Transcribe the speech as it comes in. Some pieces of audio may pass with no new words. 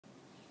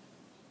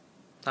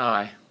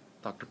Hi,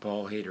 Dr.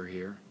 Paul Haider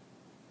here.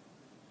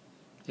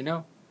 You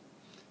know,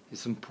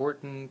 it's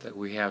important that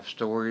we have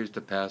stories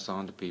to pass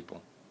on to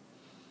people.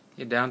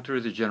 Down through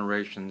the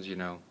generations,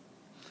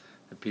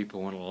 the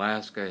people in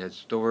Alaska had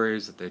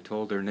stories that they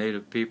told their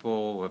native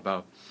people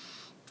about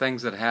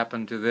things that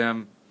happened to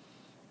them,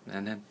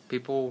 and then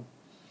people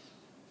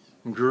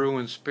grew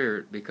in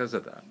spirit because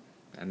of that.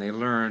 And they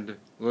learned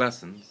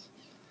lessons,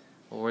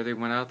 or they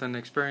went out and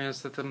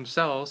experienced it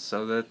themselves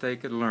so that they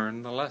could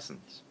learn the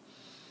lessons,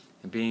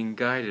 and being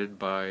guided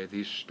by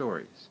these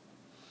stories.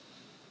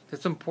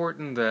 It's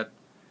important that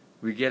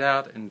we get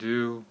out and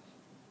do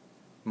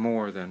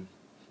more than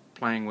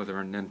playing with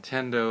our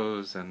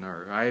Nintendos and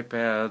our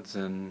iPads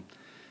and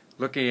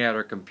looking at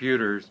our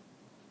computers,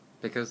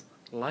 because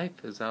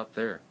life is out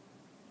there.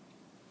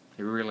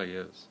 It really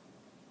is.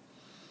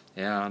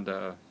 And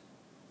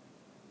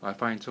I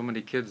find so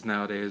many kids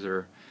nowadays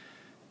are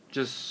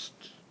just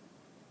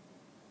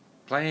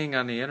playing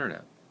on the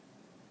internet.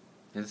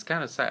 And it's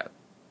kind of sad.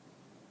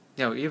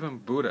 Even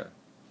Buddha,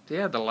 he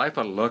had the life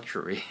of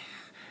luxury.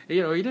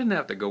 He didn't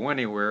have to go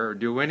anywhere or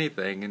do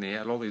anything, and he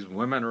had all these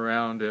women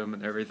around him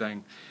and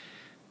everything.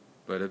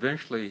 But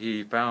eventually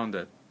he found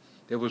that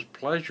it was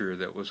pleasure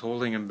that was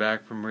holding him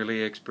back from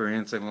really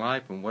experiencing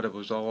life and what it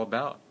was all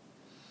about.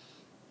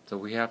 So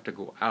we have to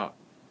go out.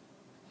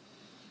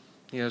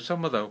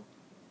 Some of the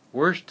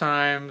worst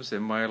times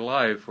in my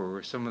life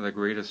were some of the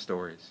greatest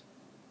stories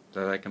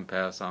that I can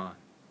pass on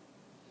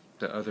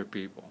to other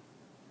people.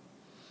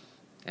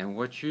 And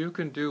what you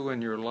can do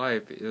in your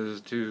life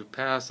is to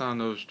pass on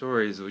those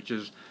stories, which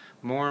is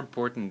more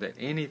important than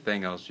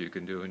anything else you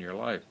can do in your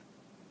life.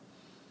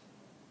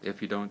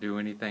 If you don't do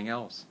anything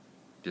else,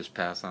 just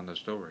pass on the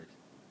stories.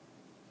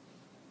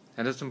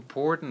 And it's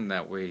important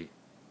that we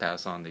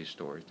pass on these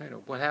stories.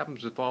 What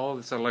happens if all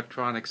this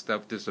electronic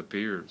stuff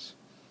disappears?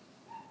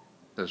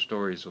 Those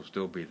stories will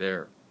still be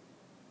there.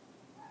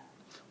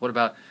 What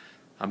about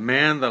a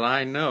man that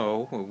I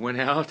know who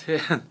went out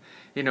and,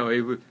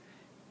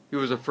 he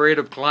was afraid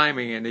of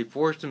climbing, and he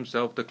forced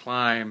himself to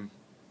climb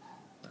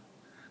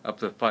up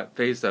the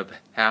face of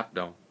Half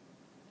Dome.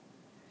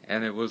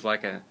 And it was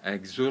like an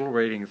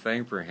exhilarating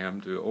thing for him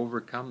to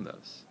overcome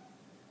this.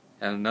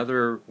 And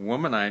another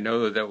woman I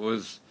know that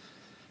was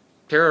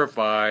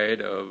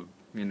terrified of,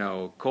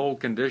 cold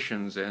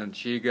conditions, and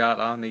she got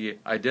on the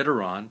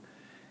Iditarod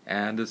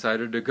and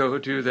decided to go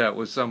do that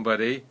with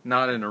somebody,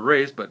 not in a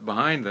race, but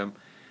behind them.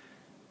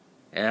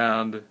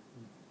 And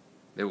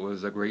it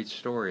was a great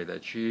story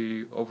that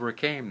she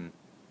overcame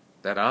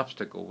that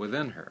obstacle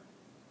within her.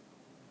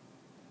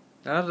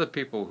 Now, other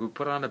people who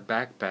put on a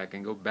backpack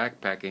and go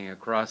backpacking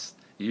across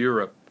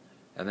Europe,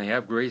 and they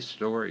have great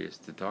stories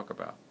to talk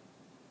about.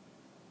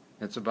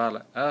 It's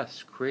about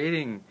us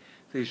creating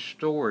these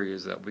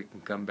stories that we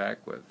can come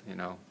back with,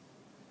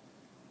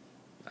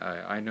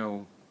 I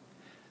know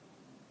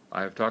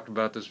I've talked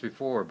about this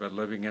before, but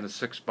living in a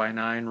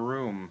 6x9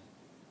 room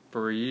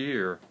for a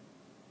year,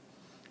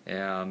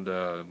 and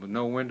with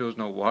no windows,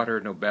 no water,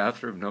 no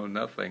bathroom, no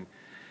nothing,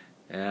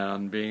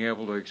 and being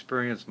able to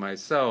experience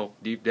myself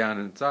deep down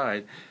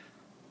inside,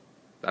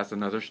 that's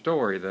another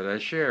story that I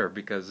share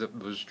because it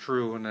was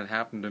true and it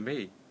happened to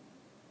me.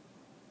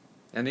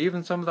 And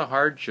even some of the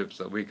hardships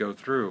that we go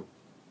through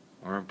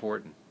are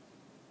important,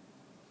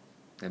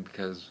 and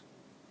because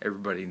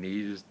everybody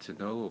needs to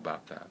know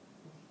about that.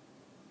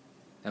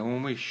 And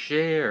when we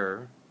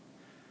share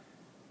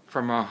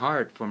from our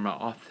heart, from an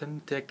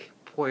authentic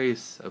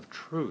place of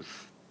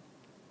truth,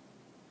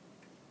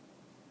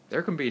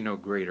 there can be no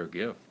greater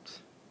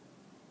gift.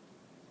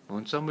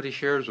 When somebody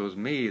shares with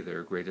me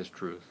their greatest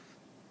truth,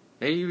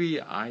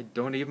 maybe I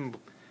don't even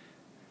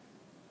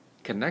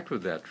connect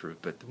with that truth,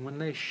 but when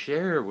they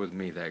share with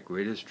me that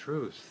greatest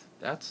truth,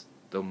 that's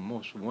the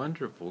most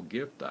wonderful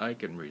gift I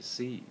can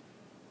receive.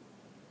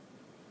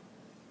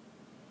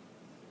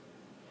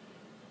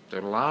 To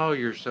allow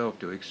yourself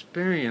to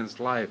experience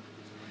life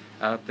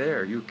out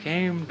there. You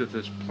came to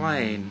this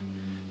plane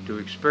to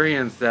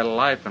experience that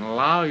life, and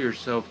allow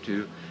yourself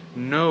to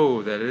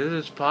know that it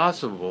is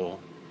possible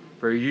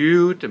for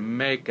you to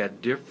make a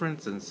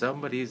difference in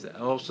somebody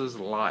else's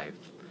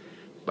life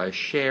by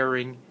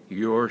sharing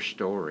your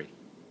story.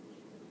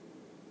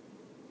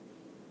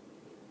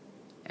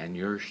 And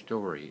your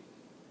story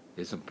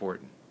is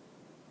important.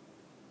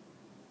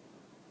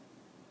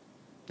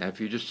 Now, if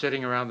you're just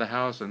sitting around the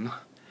house and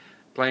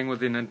playing with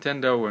the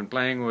Nintendo and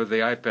playing with the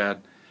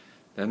iPad,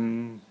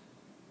 then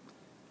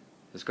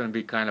it's going to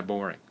be kind of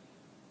boring.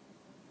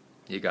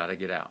 You got to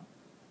get out.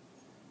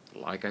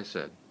 Like I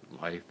said,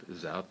 life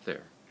is out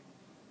there.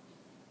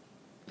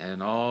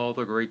 And all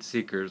the great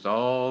seekers,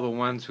 all the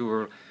ones who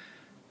are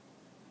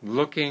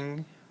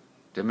looking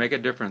to make a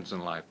difference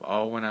in life,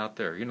 all went out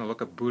there.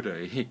 Look at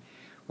Buddha. He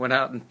went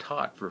out and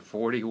taught for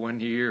 41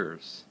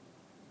 years.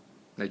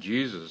 Now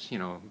Jesus,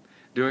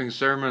 doing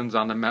sermons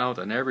on the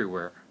mountain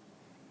everywhere.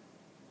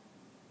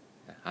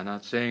 I'm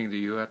not saying that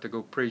you have to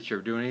go preach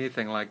or do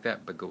anything like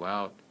that, but go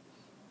out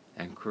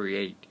and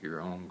create your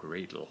own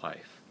great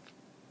life.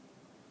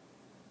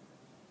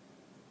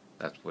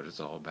 That's what it's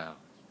all about.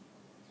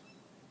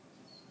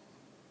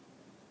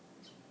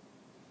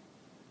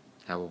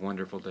 Have a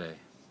wonderful day.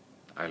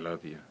 I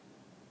love you.